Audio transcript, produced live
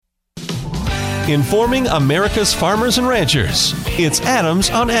Informing America's farmers and ranchers. It's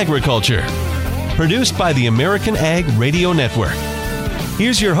Adams on Agriculture. Produced by the American Ag Radio Network.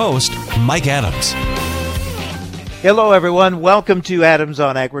 Here's your host, Mike Adams. Hello, everyone. Welcome to Adams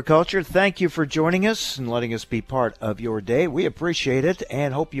on Agriculture. Thank you for joining us and letting us be part of your day. We appreciate it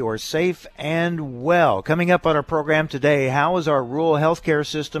and hope you are safe and well. Coming up on our program today, how is our rural healthcare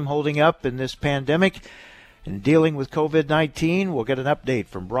system holding up in this pandemic? And dealing with COVID-19, we'll get an update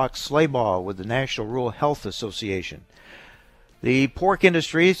from Brock Slabach with the National Rural Health Association. The pork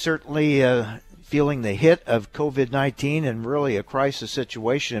industry certainly feeling the hit of COVID-19 and really a crisis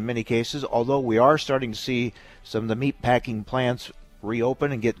situation in many cases, although we are starting to see some of the meat packing plants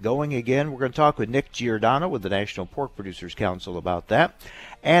reopen and get going again. We're going to talk with Nick Giordano with the National Pork Producers Council about that.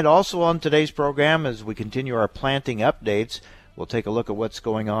 And also on today's program, as we continue our planting updates, we'll take a look at what's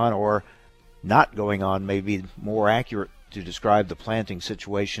going on or not going on, maybe more accurate to describe the planting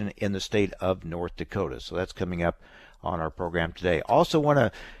situation in the state of North Dakota. So that's coming up on our program today. Also want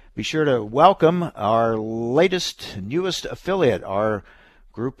to be sure to welcome our newest affiliate, our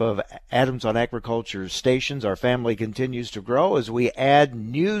group of Adams on Agriculture stations. Our family continues to grow as we add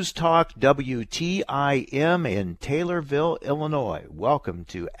News Talk WTIM in Taylorville, Illinois. Welcome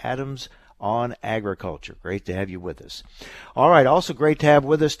to Adams on Agriculture. Great to have you with us. All right, also great to have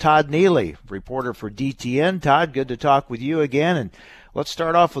with us Todd Neely, reporter for DTN. Todd, good to talk with you again. And let's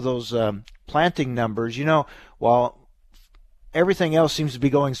start off with those planting numbers. You know, while everything else seems to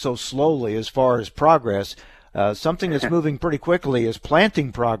be going so slowly as far as progress, something that's moving pretty quickly is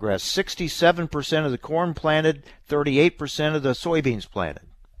planting progress. 67% of the corn planted, 38% of the soybeans planted.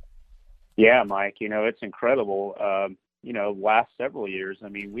 Yeah, Mike, it's incredible. Last several years, I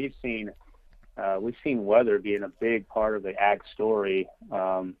mean, we've seen weather being a big part of the ag story.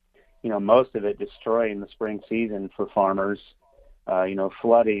 Most of it destroying the spring season for farmers.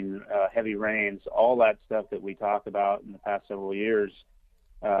 Flooding, heavy rains, all that stuff that we talked about in the past several years.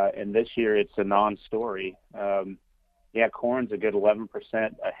 And this year it's a non-story. Corn's a good 11%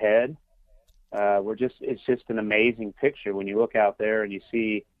 ahead. It's just an amazing picture when you look out there and you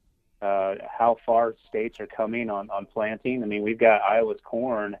see how far states are coming on planting. I mean, we've got Iowa's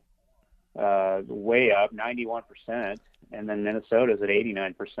corn way up, 91%, and then Minnesota's at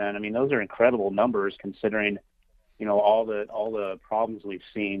 89%. I mean, those are incredible numbers considering all the problems we've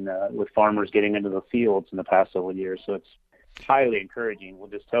seen with farmers getting into the fields in the past several years. So it's highly encouraging. We'll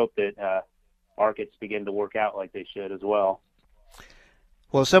just hope that markets begin to work out like they should as well.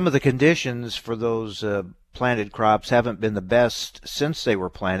 Well, some of the conditions for those planted crops haven't been the best since they were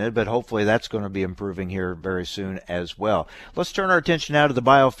planted, but hopefully that's going to be improving here very soon as well. Let's turn our attention now to the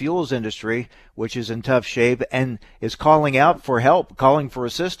biofuels industry, which is in tough shape and is calling out for help, calling for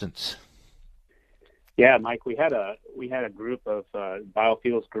assistance. Yeah, Mike, we had a group of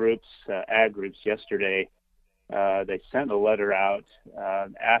biofuels groups, ag groups yesterday. They sent a letter out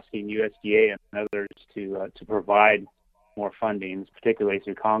asking USDA and others to provide more fundings, particularly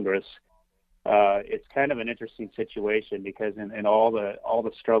through Congress. It's kind of an interesting situation because in all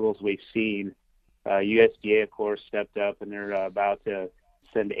the struggles we've seen, USDA, of course, stepped up and they're about to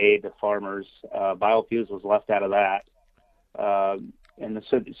send aid to farmers. Biofuels was left out of that.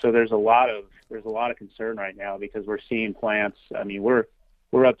 So there's a lot of concern right now because we're seeing plants. I mean, we're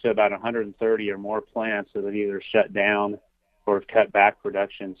up to about 130 or more plants that have either shut down or have cut back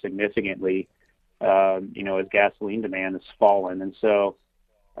production significantly. As gasoline demand has fallen, and so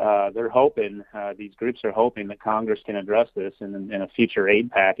they're hoping. These groups are hoping that Congress can address this in a future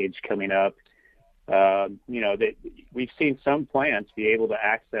aid package coming up. We've seen some plants be able to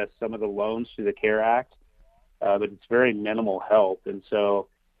access some of the loans through the CARE Act, but it's very minimal help. And so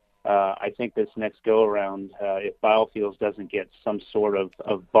I think this next go-around, if biofuels doesn't get some sort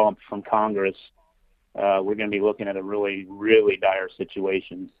of bump from Congress, we're going to be looking at a really, really dire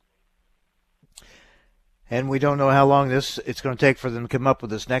situation. And we don't know how long it's going to take for them to come up with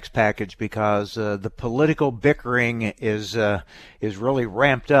this next package because the political bickering is really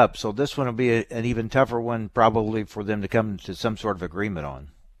ramped up. So this one will be an even tougher one probably for them to come to some sort of agreement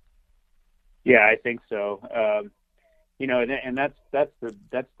on. Yeah, I think so. And that's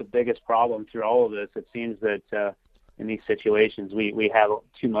the biggest problem through all of this. It seems that in these situations we have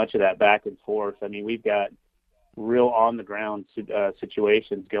too much of that back and forth. I mean, we've got real on the ground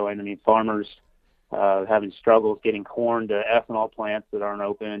situations going. I mean, farmers having struggles getting corn to ethanol plants that aren't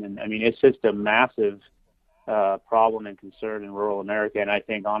open. And I mean, it's just a massive problem and concern in rural America. And I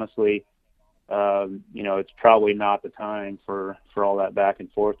think, honestly, it's probably not the time for all that back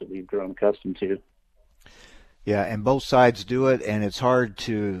and forth that we've grown accustomed to. Yeah, and both sides do it, and it's hard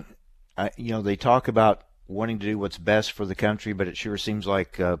to, they talk about wanting to do what's best for the country, but it sure seems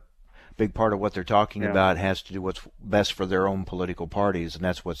like big part of what they're talking about has to do what's best for their own political parties, and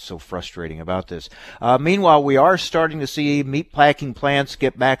that's what's so frustrating about this. Meanwhile, we are starting to see meat packing plants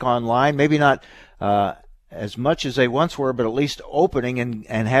get back online, maybe not as much as they once were, but at least opening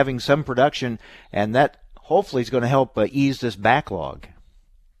and having some production, and that hopefully is going to help ease this backlog.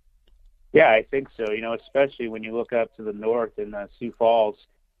 Yeah, I think so. Especially when you look up to the north in Sioux Falls,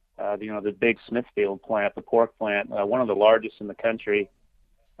 the big Smithfield plant, the pork plant, one of the largest in the country.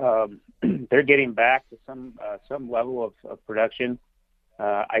 They're getting back to some level of production.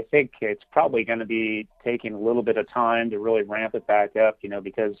 I think it's probably going to be taking a little bit of time to really ramp it back up,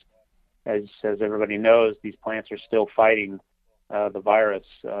 because as everybody knows, these plants are still fighting the virus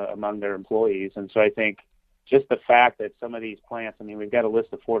among their employees. And so I think just the fact that some of these plants, we've got a list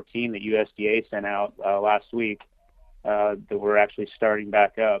of 14 that USDA sent out last week that we're actually starting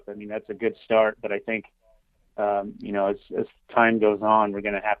back up. That's a good start, but I think, as time goes on, we're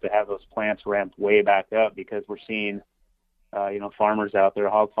going to have those plants ramped way back up, because we're seeing, farmers out there,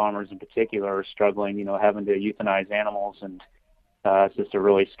 hog farmers in particular, are struggling, having to euthanize animals, and it's just a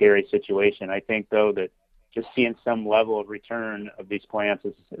really scary situation. I think, though, that just seeing some level of return of these plants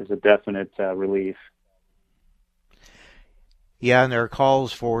is a definite relief. Yeah, and there are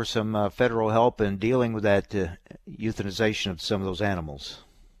calls for some federal help in dealing with that euthanization of some of those animals.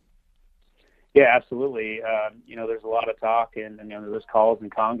 Yeah, absolutely. There's a lot of talk, and there's calls in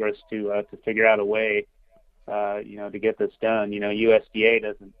Congress to figure out a way, to get this done. USDA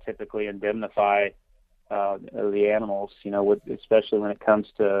doesn't typically indemnify the animals, especially when it comes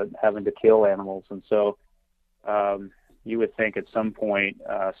to having to kill animals, and so you would think at some point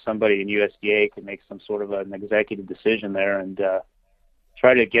somebody in USDA could make some sort of an executive decision there and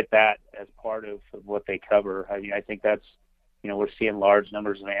try to get that as part of what they cover. I think that's, we're seeing large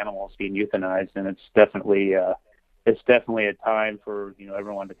numbers of animals being euthanized, and it's definitely a time for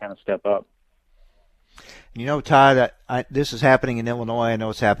everyone to kind of step up. Todd, this is happening in Illinois. I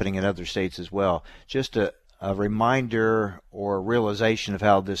know it's happening in other states as well. Just a reminder or a realization of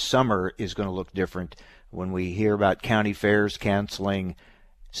how this summer is going to look different when we hear about county fairs canceling,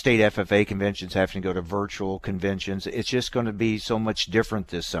 state FFA conventions having to go to virtual conventions. It's just going to be so much different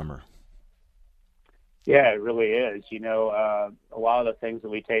this summer. Yeah, it really is. A lot of the things that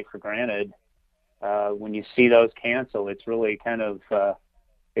we take for granted, when you see those cancel, it's really it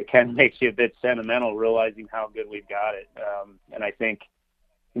kind of makes you a bit sentimental, realizing how good we've got it. And I think,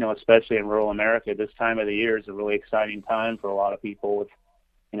 especially in rural America, this time of the year is a really exciting time for a lot of people with,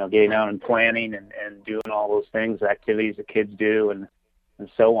 getting out and planning and doing all those things, activities that kids do and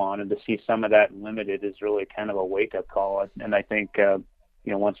so on. And to see some of that limited is really kind of a wake-up call. And I think,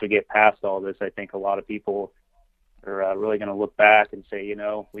 once we get past all this, I think a lot of people are really going to look back and say,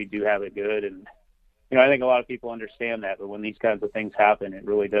 we do have it good. And, I think a lot of people understand that. But when these kinds of things happen, it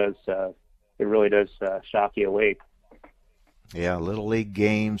really does shock you awake. Yeah, Little League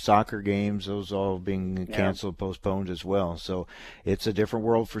games, soccer games, those all being canceled, postponed as well. So it's a different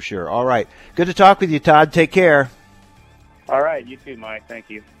world for sure. All right. Good to talk with you, Todd. Take care. All right. You too, Mike. Thank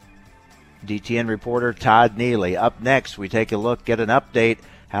you. DTN reporter Todd Neely. Up next, we take a look, get an update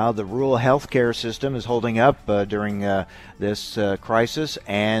how the rural healthcare system is holding up during this crisis,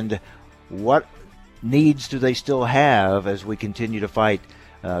 and what needs do they still have as we continue to fight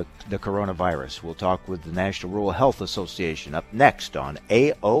the coronavirus. We'll talk with the National Rural Health Association up next on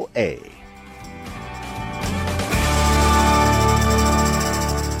AOA.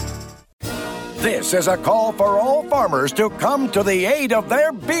 This is a call for all farmers to come to the aid of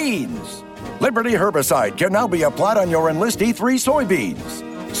their beans. Liberty herbicide can now be applied on your Enlist E3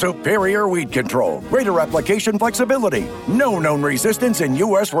 soybeans. Superior weed control, greater application flexibility, no known resistance in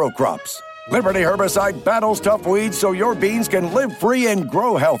U.S. row crops. Liberty herbicide battles tough weeds so your beans can live free and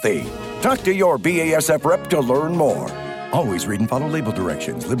grow healthy. Talk to your BASF rep to learn more. Always read and follow label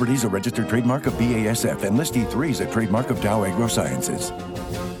directions. Liberty is a registered trademark of BASF. Enlist E3 is a trademark of Dow AgroSciences.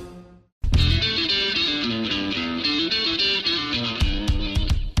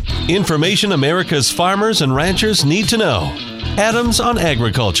 Information America's farmers and ranchers need to know. Adams on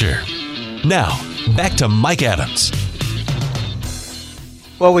Agriculture. Now, back to Mike Adams.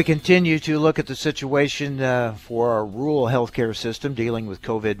 Well, we continue to look at the situation for our rural healthcare system dealing with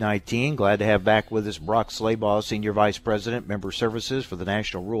COVID-19. Glad to have back with us Brock Slabach, Senior Vice President, Member Services for the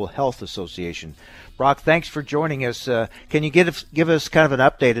National Rural Health Association. Brock, thanks for joining us. Can you give us kind of an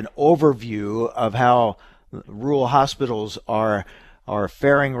update, an overview of how rural hospitals are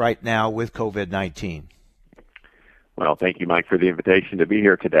faring right now with COVID-19? Well, thank you, Mike, for the invitation to be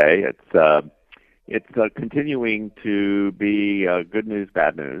here today. It's continuing to be good news,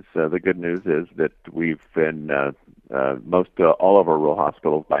 bad news. The good news is that we've been all of our rural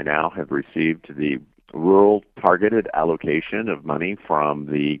hospitals by now have received the Rural Targeted Allocation of money from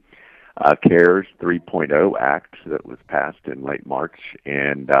the CARES 3.0 Act that was passed in late March,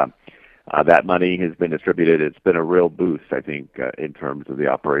 and that money has been distributed. It's been a real boost, I think, in terms of the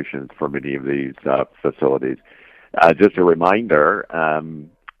operations for many of these facilities. Just a reminder,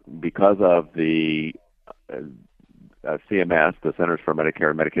 because of the CMS, the Centers for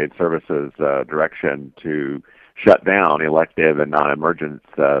Medicare and Medicaid Services direction to shut down elective and non-emergent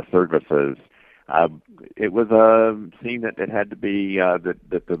services, it was seen that it had to be that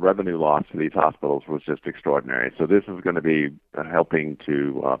the revenue loss to these hospitals was just extraordinary. So this is going to be helping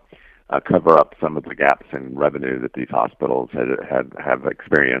to cover up some of the gaps in revenue that these hospitals have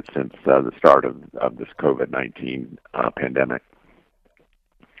experienced since the start of this COVID-19 pandemic.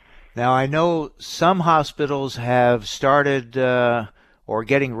 Now, I know some hospitals have started or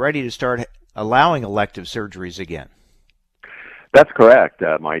getting ready to start allowing elective surgeries again. That's correct,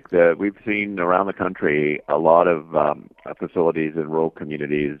 Mike. We've seen around the country a lot of facilities in rural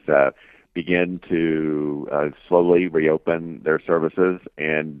communities begin to slowly reopen their services,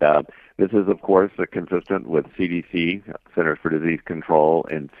 and this is, of course, consistent with CDC, Centers for Disease Control,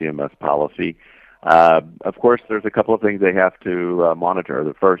 and CMS policy. Of course, there's a couple of things they have to monitor.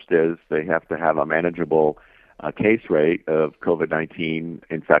 The first is they have to have a manageable case rate of COVID-19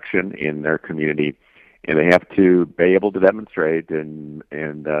 infection in their community, and they have to be able to demonstrate and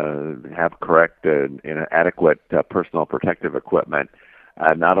have correct and adequate personal protective equipment,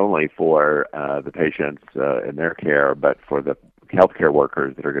 not only for the patients in their care, but for the healthcare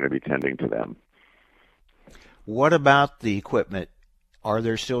workers that are going to be tending to them. What about the equipment? Are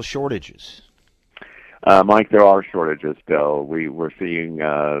there still shortages? Mike, there are shortages still. We're seeing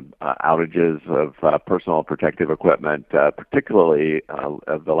outages of personal protective equipment, particularly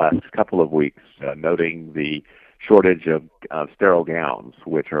of the last couple of weeks, noting the shortage of sterile gowns,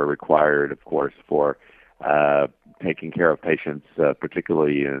 which are required, of course, for taking care of patients,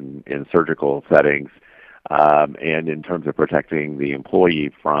 particularly in surgical settings, and in terms of protecting the employee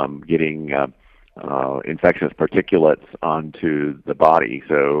from getting infectious particulates onto the body.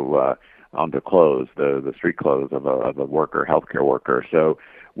 So onto clothes, the street clothes of a worker, healthcare worker. So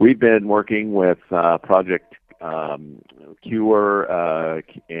we've been working with Project Cure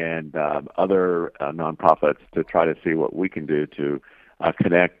and other nonprofits to try to see what we can do to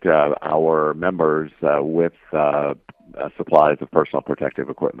connect our members with supplies of personal protective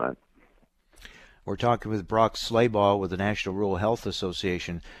equipment. We're talking with Brock Slabach with the National Rural Health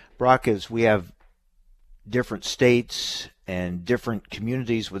Association. Brock, as we have different states and different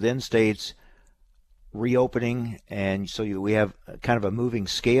communities within states reopening, and so we have kind of a moving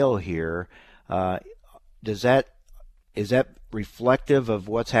scale here. Is that reflective of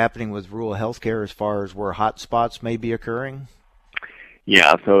what's happening with rural healthcare as far as where hot spots may be occurring?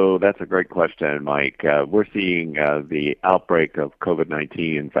 Yeah, so that's a great question, Mike. We're seeing the outbreak of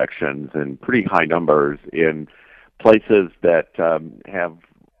COVID-19 infections in pretty high numbers in places that have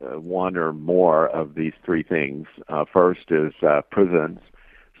one or more of these three things. First is prisons.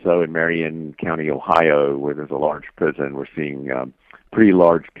 So in Marion County, Ohio, where there's a large prison, we're seeing pretty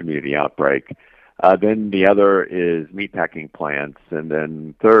large community outbreak. Then the other is meatpacking plants. And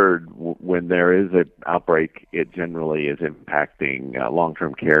then third, when there is an outbreak, it generally is impacting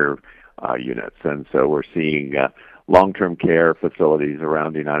long-term care units. And so we're seeing long-term care facilities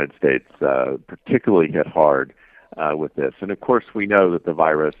around the United States particularly hit hard with this. And of course, we know that the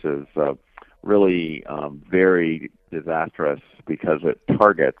virus is really very disastrous because it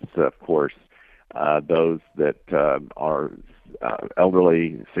targets, of course, those that are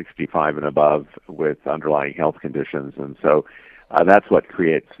elderly, 65 and above, with underlying health conditions, and so that's what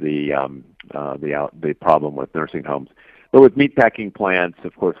creates the problem with nursing homes. But with meatpacking plants,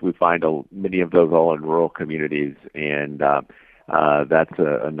 of course, we find many of those all in rural communities, and that's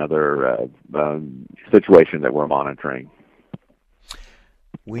another situation that we're monitoring.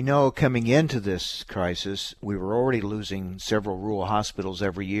 We know coming into this crisis, we were already losing several rural hospitals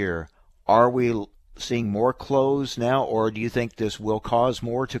every year. Are we seeing more close now, or do you think this will cause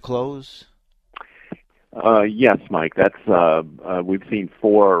more to close? Yes, Mike. That's we've seen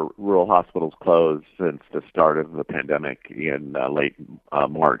 4 rural hospitals close since the start of the pandemic in late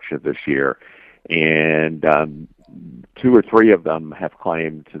March of this year, and 2 or 3 of them have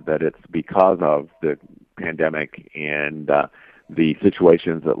claimed that it's because of the pandemic and the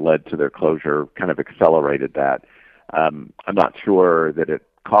situations that led to their closure kind of accelerated that. I'm not sure that it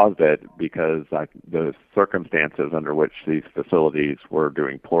caused it because the circumstances under which these facilities were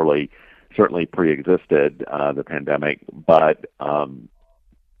doing poorly certainly pre-existed the pandemic, but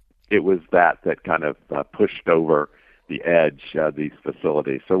it was that kind of pushed over the edge, these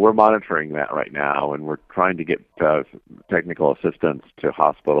facilities. So we're monitoring that right now, and we're trying to get technical assistance to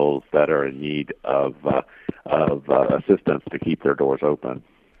hospitals that are in need of assistance to keep their doors open.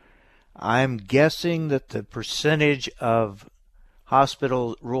 I'm guessing that the percentage of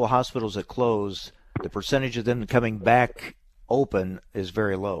rural hospitals that close, the percentage of them coming back open is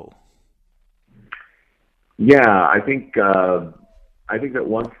very low. Yeah, I think that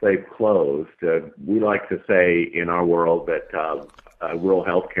once they've closed, we like to say in our world that rural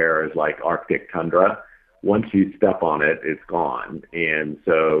healthcare is like Arctic tundra. Once you step on it, it's gone. And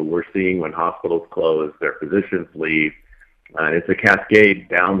so we're seeing when hospitals close, their physicians leave. It's a cascade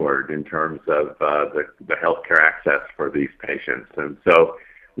downward in terms of the healthcare access for these patients. And so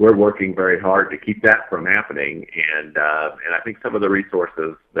we're working very hard to keep that from happening. And I think some of the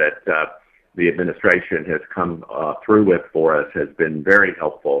resources that the administration has come through with for us has been very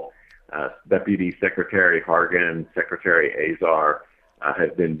helpful. Deputy Secretary Hargan, Secretary Azar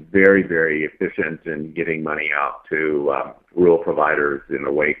have been very, very efficient in getting money out to rural providers in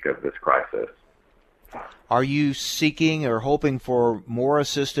the wake of this crisis. Are you seeking or hoping for more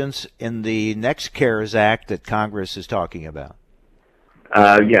assistance in the next CARES Act that Congress is talking about?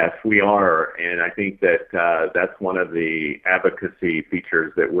 Yes, we are, and I think that that's one of the advocacy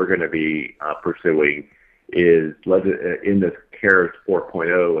features that we're going to be pursuing is in this CARES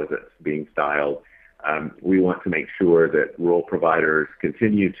 4.0, as it's being styled. We want to make sure that rural providers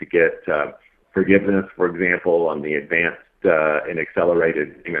continue to get forgiveness, for example, on the advanced and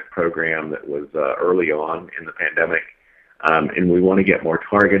accelerated payment program that was early on in the pandemic. And we want to get more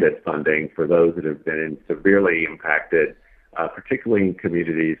targeted funding for those that have been severely impacted, particularly in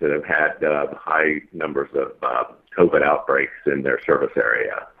communities that have had high numbers of COVID outbreaks in their service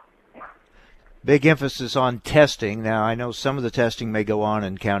area. Big emphasis on testing. Now, I know some of the testing may go on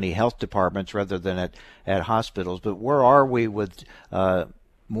in county health departments rather than at hospitals, but where are we with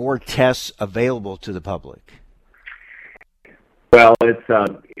more tests available to the public? Well,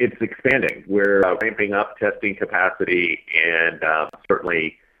 it's expanding. We're ramping up testing capacity, and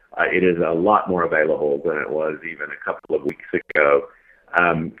certainly it is a lot more available than it was even a couple of weeks ago.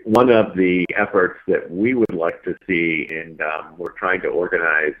 One of the efforts that we would like to see, and we're trying to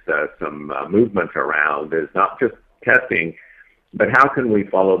organize some movement around, is not just testing, but how can we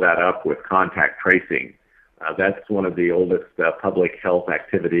follow that up with contact tracing? That's one of the oldest public health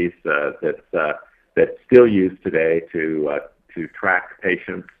activities that's still used today to track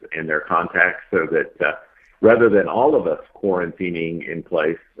patients and their contacts, so that rather than all of us quarantining in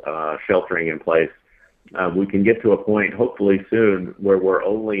place, sheltering in place, we can get to a point, hopefully soon, where we're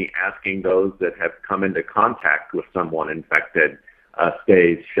only asking those that have come into contact with someone infected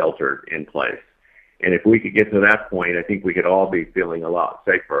stays sheltered in place. And if we could get to that point, I think we could all be feeling a lot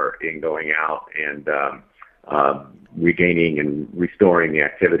safer in going out and regaining and restoring the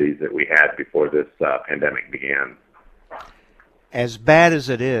activities that we had before this pandemic began. As bad as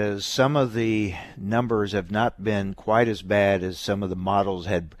it is, some of the numbers have not been quite as bad as some of the models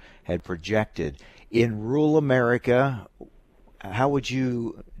had projected. In rural America, how would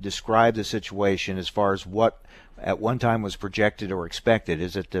you describe the situation as far as what at one time was projected or expected?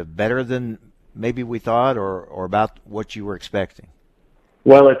 Is it better than maybe we thought, or about what you were expecting?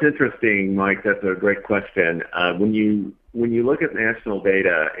 Well, it's interesting, Mike. That's a great question. When you look at national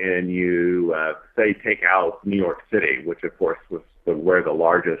data and you say take out New York City, which of course was where the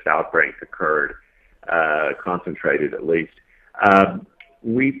largest outbreak occurred, concentrated at least,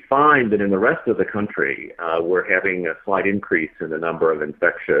 we find that in the rest of the country we're having a slight increase in the number of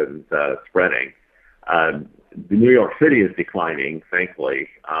infections spreading. New York City is declining, thankfully,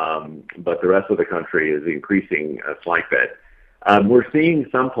 but the rest of the country is increasing a slight bit. We're seeing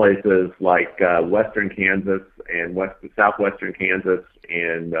some places like western Kansas and southwestern Kansas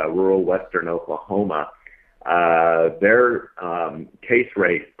and rural western Oklahoma, their case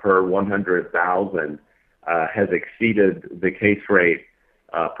rate per 100,000 has exceeded the case rate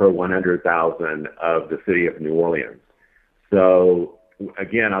per 100,000 of the city of New Orleans. So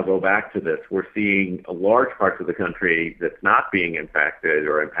again, I'll go back to this. We're seeing large parts of the country that's not being impacted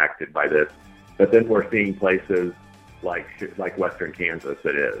or impacted by this, but then we're seeing places like western Kansas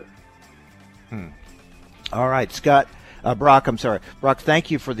it is. All right, Brock,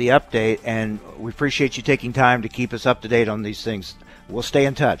 thank you for the update, and we appreciate you taking time to keep us up to date on these things. We'll stay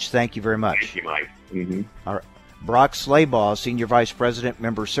in touch. Thank you very much. Thank you, Mike. Mm-hmm. All right. Brock Slabach, Senior Vice President,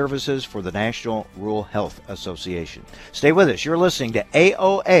 Member Services for the National Rural Health Association. Stay with us. You're listening to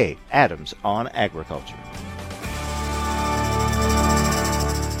AOA, Adams on Agriculture.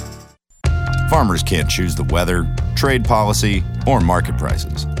 Farmers can't choose the weather, trade policy, or market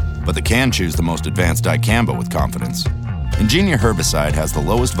prices. but they can choose the most advanced dicamba with confidence. Ingenia herbicide has the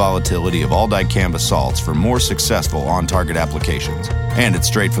lowest volatility of all dicamba salts for more successful on-target applications. And it's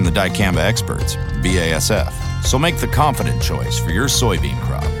straight from the dicamba experts, BASF. So make the confident choice for your soybean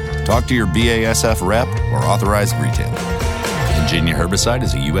crop. Talk to your BASF rep or authorized retailer. Ingenia herbicide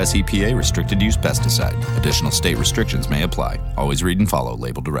is a U.S. EPA restricted use pesticide. Additional state restrictions may apply. Always read and follow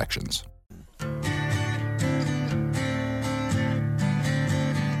label directions.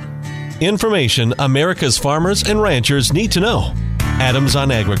 Information America's farmers and ranchers need to know. Adams on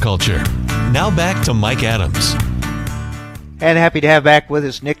Agriculture. Now back to Mike Adams. And happy to have back with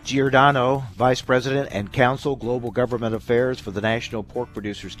us Nick Giordano, Vice President and Counsel, Global Government Affairs for the National Pork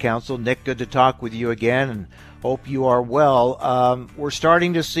Producers Council. Nick, good to talk with you again, and hope you are well. We're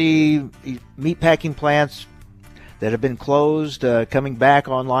starting to see meatpacking plants that have been closed coming back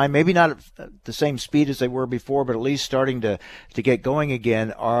online, maybe not at the same speed as they were before, but at least starting to get going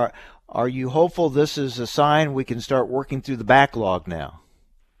again. Are you hopeful this is a sign we can start working through the backlog now?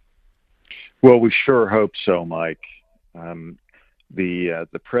 Well, we sure hope so, Mike.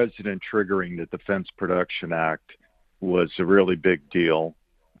 The president triggering the Defense Production Act was a really big deal,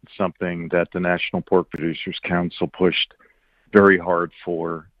 something that the National Pork Producers Council pushed very hard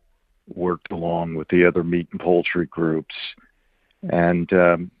for, worked along with the other meat and poultry groups. And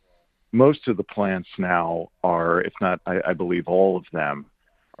most of the plants now are, if not, I believe all of them,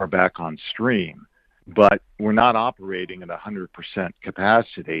 are back on stream. But we're not operating at 100%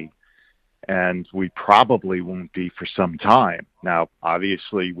 capacity, and we probably won't be for some time. Now,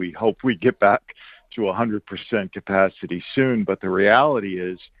 obviously, we hope we get back to 100% capacity soon, but the reality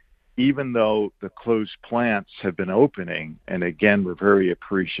is, even though the closed plants have been opening, and again, we're very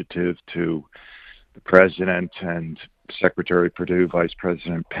appreciative to the President and Secretary Perdue, Vice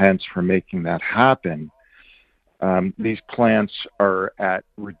President Pence for making that happen, these plants are at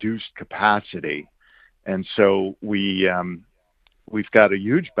reduced capacity. And so we've got a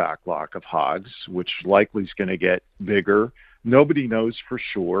huge backlog of hogs, which likely is going to get bigger. Nobody knows for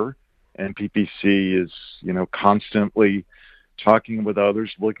sure. NPPC is, constantly talking with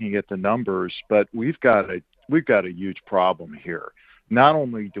others, looking at the numbers, but we've got a huge problem here. Not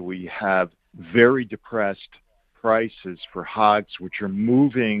only do we have very depressed prices for hogs, which are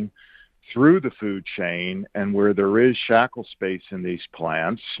moving through the food chain, and where there is shackle space in these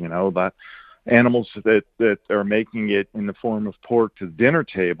plants, the animals that are making it in the form of pork to the dinner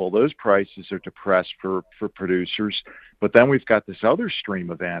table, those prices are depressed for producers. But then we've got this other stream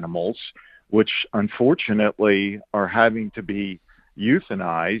of animals, which unfortunately are having to be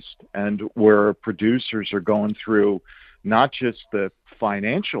euthanized, and where producers are going through not just the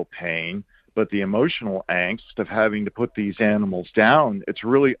financial pain, but the emotional angst of having to put these animals down. It's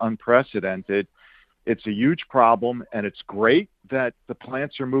really unprecedented. It's a huge problem, and it's great that the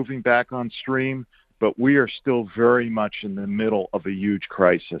plants are moving back on stream, but we are still very much in the middle of a huge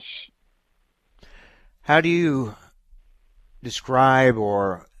crisis. How do you describe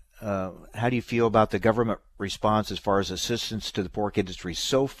or how do you feel about the government response as far as assistance to the pork industry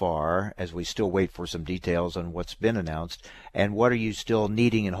so far, as we still wait for some details on what's been announced, and what are you still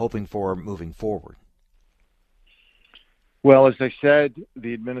needing and hoping for moving forward? Well, as I said,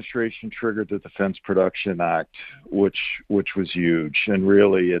 the administration triggered the Defense Production Act, which was huge, and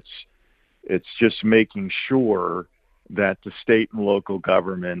really it's just making sure that the state and local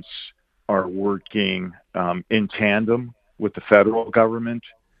governments are working in tandem with the federal government,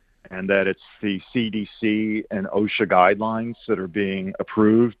 and that it's the CDC and OSHA guidelines that are being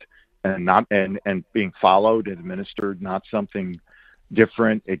approved and being followed and administered, not something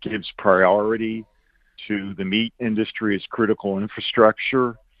different. It gives priority to the meat industry as critical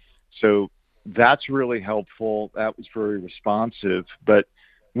infrastructure. So that's really helpful. That was very responsive. But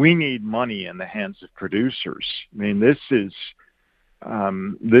we need money in the hands of producers. I mean, this is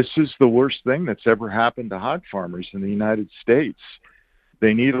the worst thing that's ever happened to hog farmers in the United States.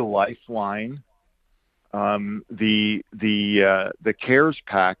 They need a lifeline. The CARES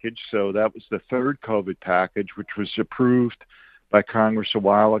package, so that was the third COVID package, which was approved by Congress a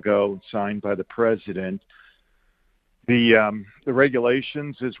while ago and signed by the President. The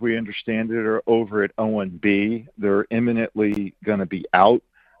regulations, as we understand it, are over at ONB. They're imminently going to be out.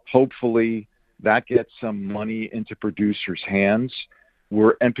 Hopefully that gets some money into producers' hands.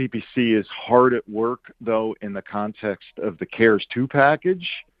 Where NPPC is hard at work, though, in the context of the CARES 2 package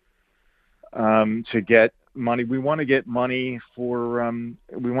to get money. We want to get money for,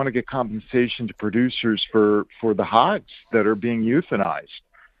 we want to get compensation to producers for the hogs that are being euthanized.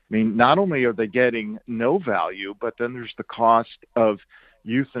 I mean, not only are they getting no value, but then there's the cost of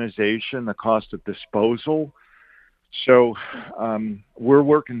euthanization, the cost of disposal. So we're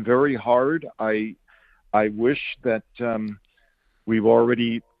working very hard. I wish that we've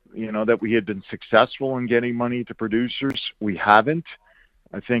already, that we had been successful in getting money to producers. We haven't.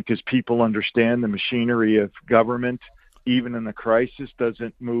 I think as people understand, the machinery of government, even in the crisis,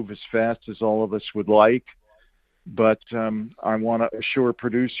 doesn't move as fast as all of us would like. But I want to assure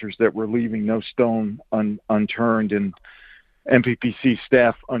producers that we're leaving no stone unturned, and NPPC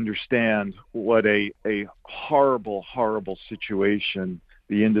staff understand what a horrible, horrible situation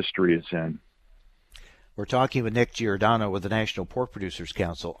the industry is in. We're talking with Nick Giordano with the National Pork Producers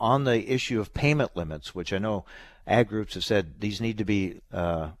Council on the issue of payment limits, which I know ag groups have said these need to be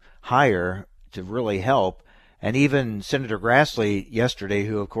higher to really help. And even Senator Grassley yesterday,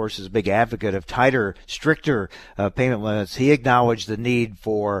 who of course is a big advocate of tighter, stricter payment limits, he acknowledged the need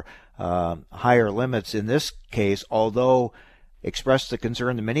for higher limits in this case, although expressed the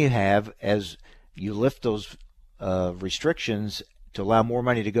concern that many have as you lift those restrictions to allow more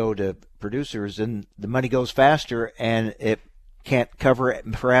money to go to producers, and the money goes faster and it can't cover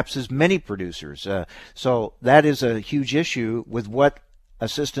perhaps as many producers. So that is a huge issue with what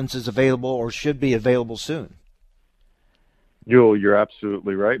assistance is available or should be available soon. You're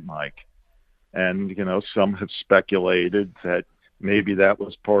absolutely right, Mike. And, some have speculated that maybe that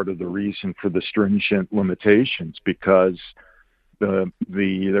was part of the reason for the stringent limitations, because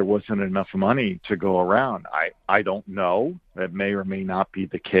there wasn't enough money to go around. I don't know. That may or may not be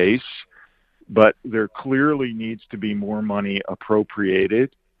the case. But there clearly needs to be more money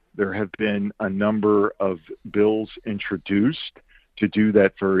appropriated. There have been a number of bills introduced to do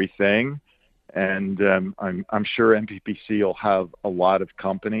that very thing. And I'm sure NPPC will have a lot of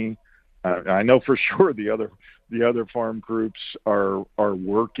company. I know for sure the other farm groups are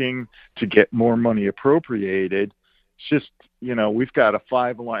working to get more money appropriated. It's just, we've got a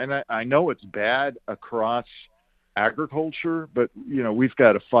 5-alarm, and I know it's bad across agriculture, but we've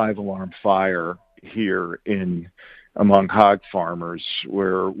got a 5-alarm fire here among hog farmers,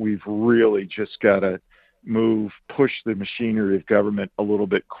 where we've really just got to push the machinery of government a little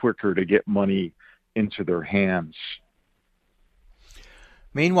bit quicker to get money into their hands.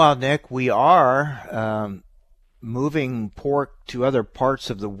 Meanwhile, Nick, we are moving pork to other parts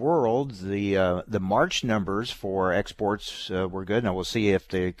of the world. The March numbers for exports were good. Now we'll see if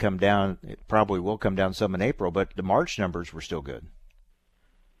they come down. It probably will come down some in April, but the March numbers were still good.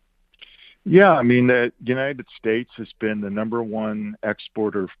 Yeah, the United States has been the number one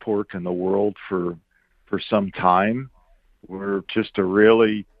exporter of pork in the world for some time. We're just a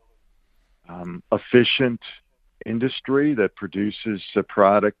really efficient industry that produces a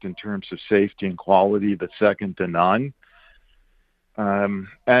product in terms of safety and quality that's second to none.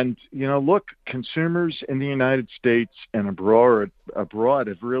 And look, consumers in the United States and abroad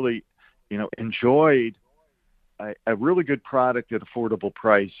have really, enjoyed a really good product at affordable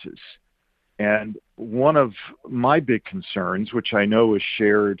prices. And one of my big concerns, which I know is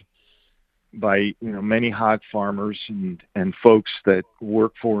shared by many hog farmers and folks that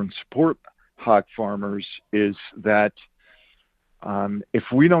work for and support hog farmers, is that if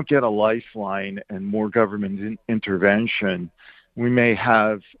we don't get a lifeline and more government intervention, we may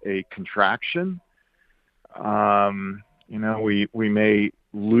have a contraction. We may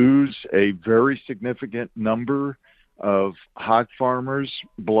lose a very significant number of hog farmers,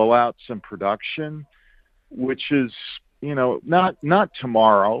 blow out some production, which is not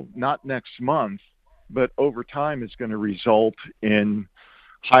tomorrow, not next month, but over time is going to result in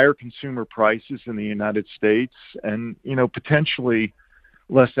higher consumer prices in the United States and, potentially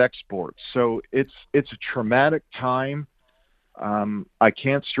less exports. So it's a traumatic time. I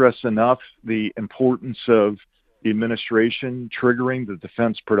can't stress enough the importance of the administration triggering the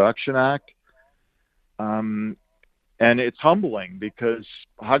Defense Production Act. And it's humbling because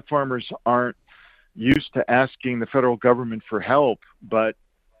hog farmers aren't used to asking the federal government for help, but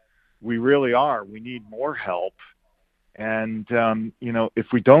we really are. We need more help. And, if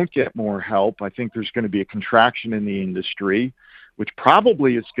we don't get more help, I think there's going to be a contraction in the industry, which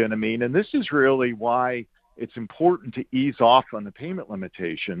probably is going to mean, and this is really why it's important to ease off on the payment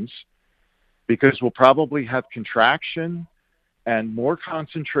limitations, because we'll probably have contraction and more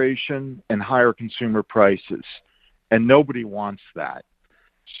concentration and higher consumer prices. And nobody wants that.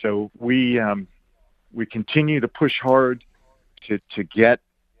 So we continue to push hard to get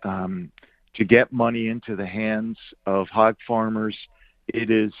money into the hands of hog farmers. It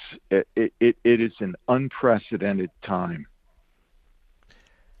is an unprecedented time.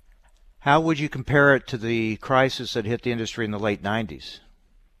 How would you compare it to the crisis that hit the industry in the late 90s?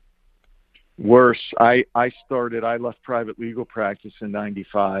 Worse. I left private legal practice in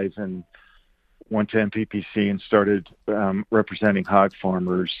 95, and went to NPPC and started representing hog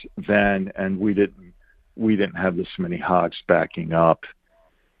farmers then, and we didn't have this many hogs backing up.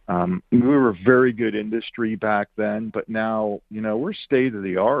 We were a very good industry back then, but now, we're state of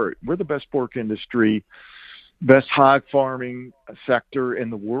the art. We're the best pork industry, best hog farming sector in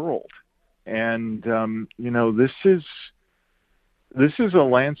the world. And, this is a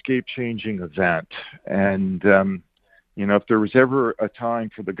landscape changing event. And, if there was ever a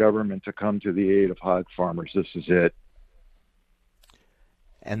time for the government to come to the aid of hog farmers, this is it.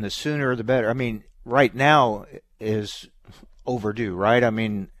 And the sooner the better. I mean, right now is overdue, right? I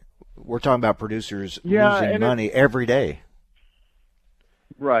mean, we're talking about producers losing money every day.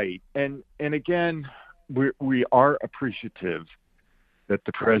 Right. And again, we are appreciative that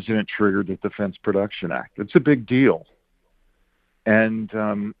the president triggered the Defense Production Act. It's a big deal. And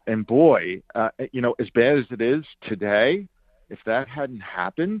boy, as bad as it is today, if that hadn't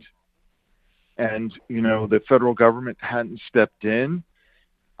happened and, the federal government hadn't stepped in,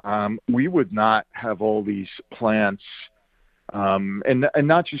 we would not have all these plants, and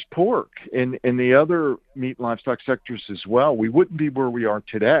not just pork, in the other meat and livestock sectors as well. We wouldn't be where we are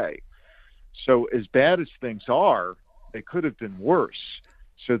today. So as bad as things are, they could have been worse.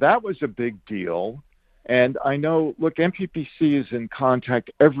 So that was a big deal. And I know, look, NPPC is in contact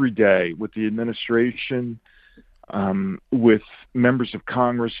every day with the administration, with members of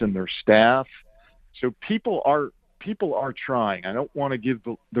Congress and their staff. So people are trying. I don't want to give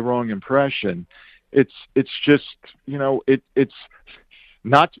the wrong impression. It's just, it's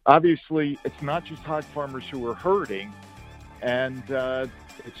not, obviously, it's not just hog farmers who are hurting, and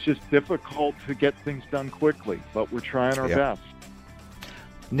it's just difficult to get things done quickly, but we're trying our best.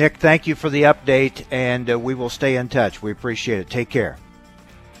 Nick, thank you for the update, and we will stay in touch. We appreciate it. Take care.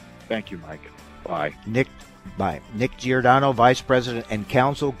 Thank you, Mike. Bye. Nick Giordano, Vice President and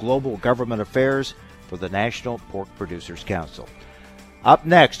Counsel, Global Government Affairs for the National Pork Producers Council. Up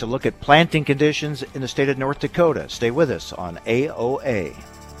next, a look at planting conditions in the state of North Dakota. Stay with us on AOA.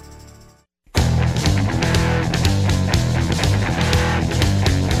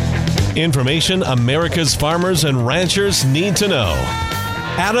 Information America's farmers and ranchers need to know.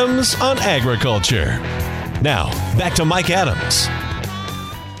 Adams on Agriculture. Now, back to Mike Adams.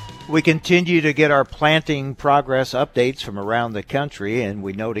 We continue to get our planting progress updates from around the country, and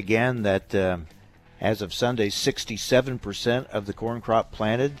we note again that as of Sunday, 67% of the corn crop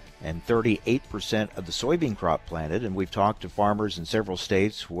planted and 38% of the soybean crop planted. And we've talked to farmers in several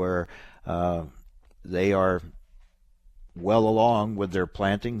states where they are well along with their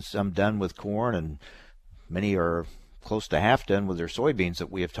planting, some done with corn, and many are close to half done with their soybeans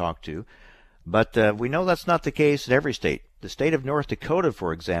that we have talked to. But we know that's not the case in every state. The state of North Dakota,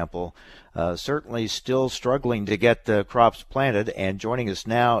 for example, certainly still struggling to get the crops planted. And joining us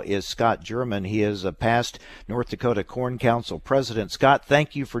now is Scott German. He is a past North Dakota Corn Council president. Scott,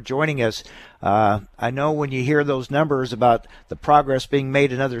 thank you for joining us. I know when you hear those numbers about the progress being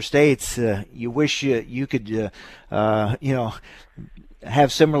made in other states, you wish you could,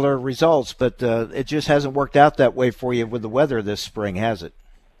 have similar results, but it just hasn't worked out that way for you with the weather this spring, has it?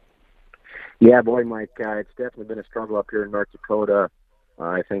 Yeah, boy, Mike, it's definitely been a struggle up here in North Dakota.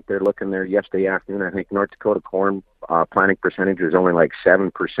 I think they're looking there yesterday afternoon. I think North Dakota corn planting percentage was only like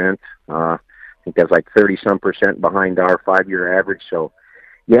 7%. I think that's like 30-some% behind our 5-year average. So,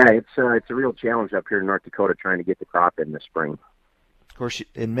 yeah, it's a real challenge up here in North Dakota trying to get the crop in this spring. Of course,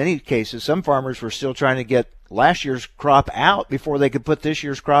 in many cases, some farmers were still trying to get last year's crop out before they could put this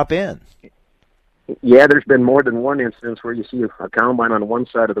year's crop in. Yeah, there's been more than one instance where you see a combine on one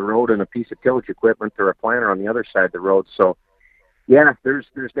side of the road and a piece of tillage equipment or a planter on the other side of the road. So, yeah, there's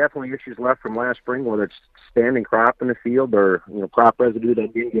definitely issues left from last spring, whether it's standing crop in the field or crop residue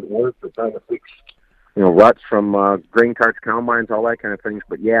that didn't get worked or trying to fix ruts from grain carts, combines, all that kind of things.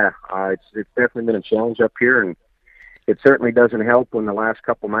 But yeah, it's definitely been a challenge up here, and it certainly doesn't help when the last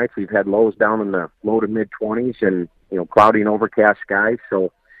couple nights we've had lows down in the low to mid 20s and cloudy and overcast skies.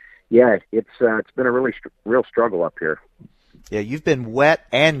 So. Yeah, it's been a really real struggle up here. Yeah, you've been wet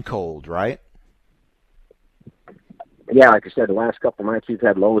and cold, right? Yeah, like I said, the last couple of nights we've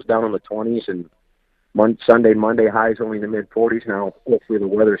had lows down in the 20s, and Sunday, Monday highs only in the mid 40s. Now, hopefully the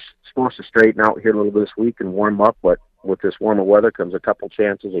weather's supposed to straighten out here a little bit this week and warm up, but with this warmer weather comes a couple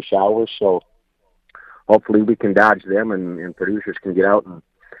chances of showers, so hopefully we can dodge them and producers can get out and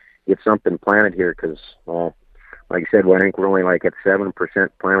get something planted here because, like I said, I think we're only like at 7%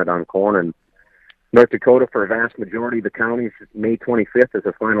 planted on corn. And North Dakota, for a vast majority of the counties, May 25th is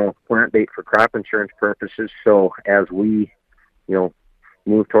the final plant date for crop insurance purposes. So as we,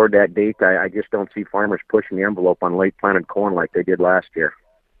 move toward that date, I just don't see farmers pushing the envelope on late planted corn like they did last year.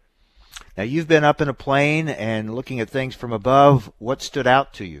 Now, you've been up in a plane and looking at things from above. What stood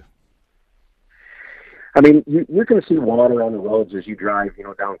out to you? I mean, you can see water on the roads as you drive,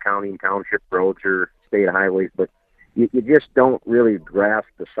 down county and township roads or state highways, but you just don't really grasp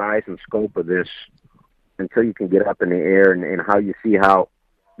the size and scope of this until you can get up in the air and how you see how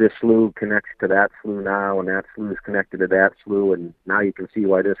this slough connects to that slough now, and that slough is connected to that slough, and now you can see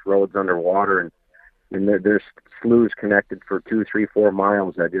why this road's underwater, and there's sloughs connected for 2, 3, 4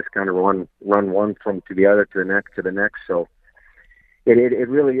 miles that just kind of run one from to the other to the next. So it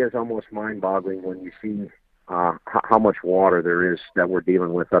really is almost mind-boggling when you see how much water there is that we're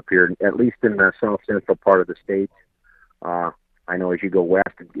dealing with up here, at least in the south-central part of the state. I know as you go west,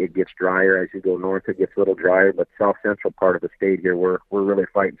 it gets drier. As you go north, it gets a little drier. But south-central part of the state here, we're really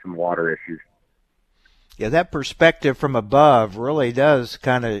fighting some water issues. Yeah, that perspective from above really does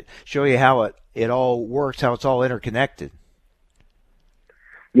kind of show you how it all works, how it's all interconnected.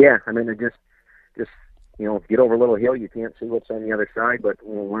 Yeah, I mean, it just get over a little hill, you can't see what's on the other side. But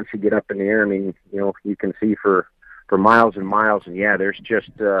once you get up in the air, I mean, you can see for miles and miles. And yeah, there's just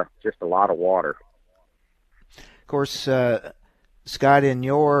a lot of water. Of course, Scott, in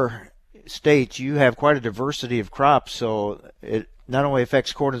your state, you have quite a diversity of crops, so it not only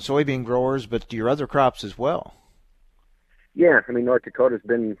affects corn and soybean growers, but your other crops as well. Yeah, I mean, North Dakota's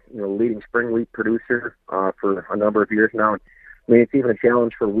been leading spring wheat producer for a number of years now. I mean, it's even a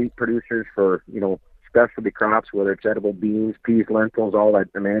challenge for wheat producers for specialty crops, whether it's edible beans, peas, lentils, all that.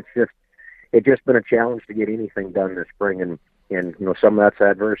 I mean, it's just been a challenge to get anything done this spring, and some of that's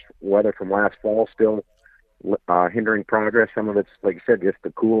adverse weather from last fall still hindering progress. Some of it's, like I said, just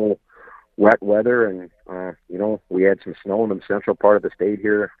the cool, wet weather, and we had some snow in the central part of the state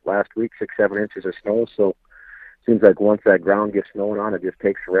here last week, 6-7 inches of snow. So it seems like once that ground gets snowing on, it just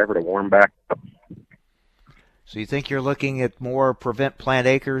takes forever to warm back up. So you think you're looking at more prevent plant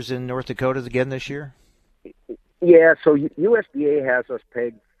acres in North Dakota again this year? Yeah, so USDA has us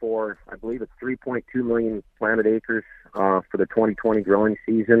pegged for, I believe it's 3.2 million planted acres for the 2020 growing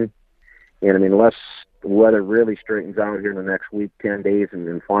season. And I mean, unless the weather really straightens out here in the next week, 10 days,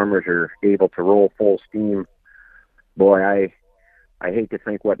 and farmers are able to roll full steam, boy, I hate to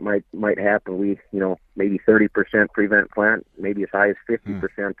think what might happen. We, maybe 30% prevent plant, maybe as high as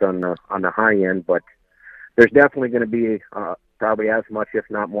 50% on the high end, but there's definitely going to be probably as much, if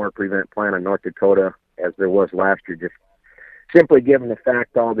not more, prevent plant in North Dakota as there was last year, just simply given the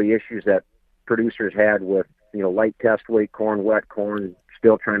fact all the issues that producers had with, light test weight corn, wet corn,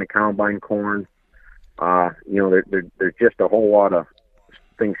 still trying to combine corn. There's just a whole lot of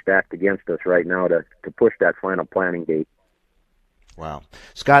things stacked against us right now to push that final planting date. Wow.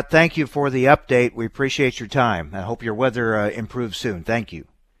 Scott, thank you for the update. We appreciate your time. I hope your weather improves soon. Thank you.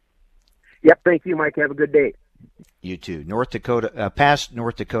 Yep, thank you, Mike. Have a good day. You too. Past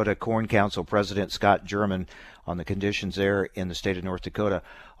North Dakota Corn Council President Scott German on the conditions there in the state of North Dakota.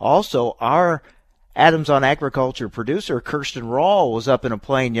 Also, our Adams on Agriculture producer Kirsten Rawl was up in a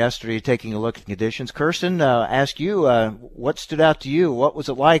plane yesterday taking a look at conditions. Kirsten, ask you, what stood out to you? What was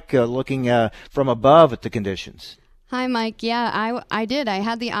it like looking from above at the conditions? Hi, Mike. Yeah, I did. I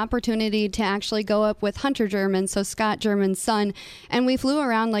had the opportunity to actually go up with Hunter German, so Scott German's son, and we flew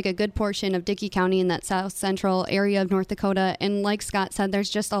around like a good portion of Dickey County in that south central area of North Dakota. And like Scott said, there's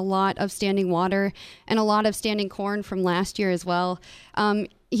just a lot of standing water and a lot of standing corn from last year as well.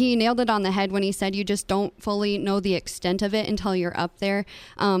 He nailed it on the head when he said you just don't fully know the extent of it until you're up there.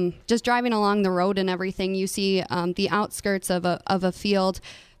 Just driving along the road and everything, you see the outskirts of a field,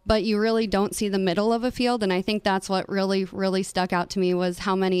 but you really don't see the middle of a field. And I think that's what really, really stuck out to me was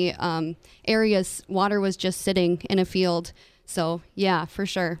how many areas water was just sitting in a field. So, yeah, for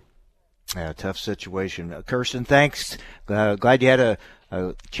sure. Yeah, tough situation. Kirsten, thanks. Glad you had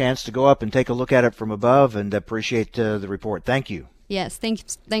a chance to go up and take a look at it from above, and appreciate the report. Thank you. Yes,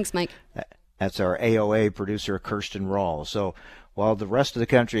 thanks, Mike. That's our AOA producer, Kirsten Rawl. So while the rest of the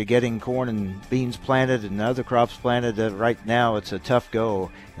country are getting corn and beans planted and other crops planted, right now it's a tough go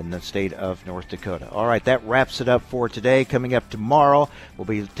in the state of North Dakota. All right, that wraps it up for today. Coming up tomorrow, we'll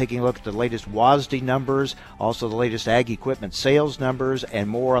be taking a look at the latest WASDE numbers, also the latest ag equipment sales numbers, and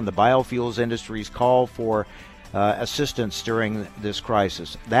more on the biofuels industry's call for assistance during this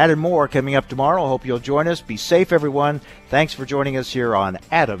crisis. That and more coming up tomorrow. Hope you'll join us. Be safe, everyone. Thanks for joining us here on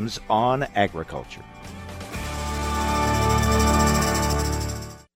Adams on Agriculture.